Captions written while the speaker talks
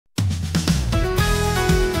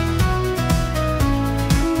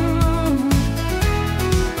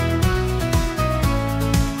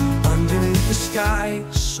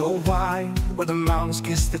so wide, where the mountains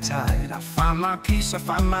kiss the tide. I find my peace, I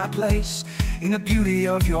find my place in the beauty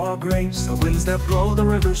of your grace. The winds that blow, the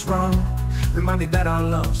rivers run, remind me that our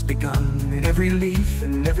love's begun. In every leaf,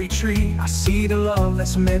 in every tree, I see the love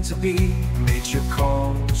that's meant to be. Nature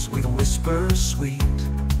calls with whispers sweet,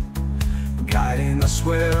 guiding us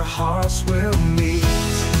where hearts will meet.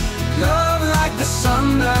 Love like the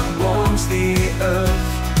sun that warms the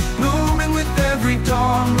earth, blooming with every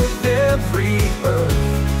dawn, with every earth.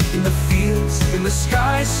 In the fields, in the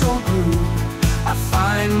sky so blue, I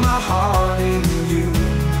find my heart in you.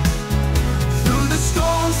 Through the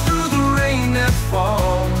storms, through the rain that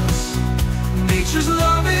falls, nature's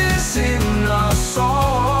love is in our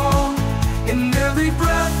song. In every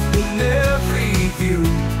breath, in every view,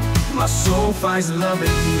 my soul finds love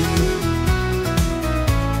in you.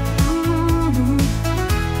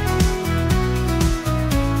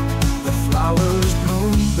 The flowers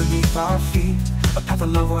bloom beneath our feet, a path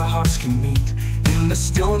of love where hearts can meet. In the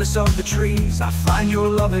stillness of the trees, I find your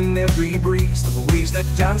love in every breeze. The waves that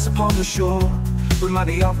dance upon the shore remind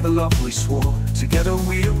me of the love we swore. Together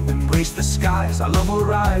we'll embrace the skies, our love will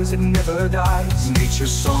rise, it never dies.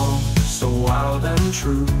 Nature's song, so wild and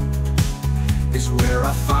true, is where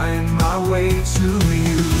I find my way to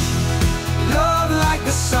you. Love like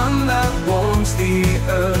the sun that warms the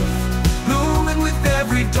earth, blooming with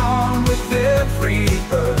every dawn, with every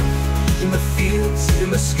earth. In the fields,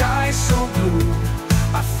 in the sky so blue,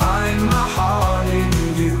 I find my heart in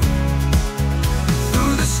you.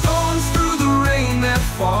 Through the storms, through the rain that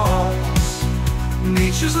falls,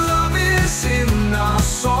 nature's love is in our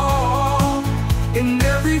song. In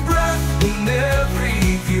every breath, in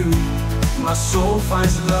every view, my soul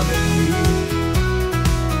finds love in you.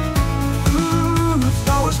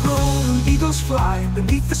 Flowers blow, eagles fly,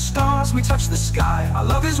 beneath the stars we touch the sky. Our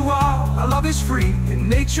love is wild, our love is free, in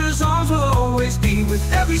nature's arms will always be. With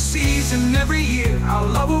every season, every year, our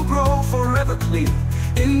love will grow forever clear.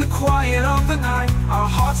 In the quiet of the night, our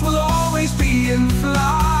hearts will always be in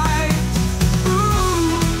flight.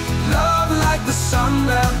 Ooh, love like the sun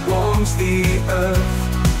that warms the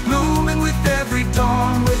earth, blooming with every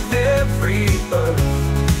dawn, with every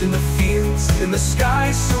earth. In the fields, in the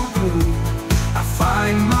sky so blue, I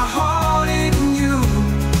find my heart in you.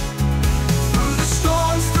 Through the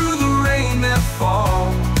storms, through the rain that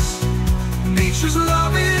falls, nature's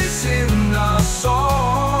love is in our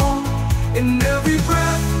song. In every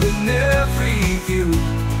breath, in every view,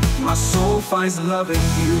 my soul finds love in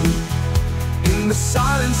you. In the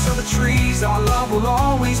silence of the trees, our love will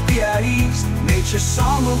always be at ease. Nature's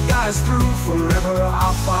song will guide us through, forever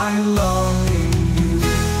I'll find love in you.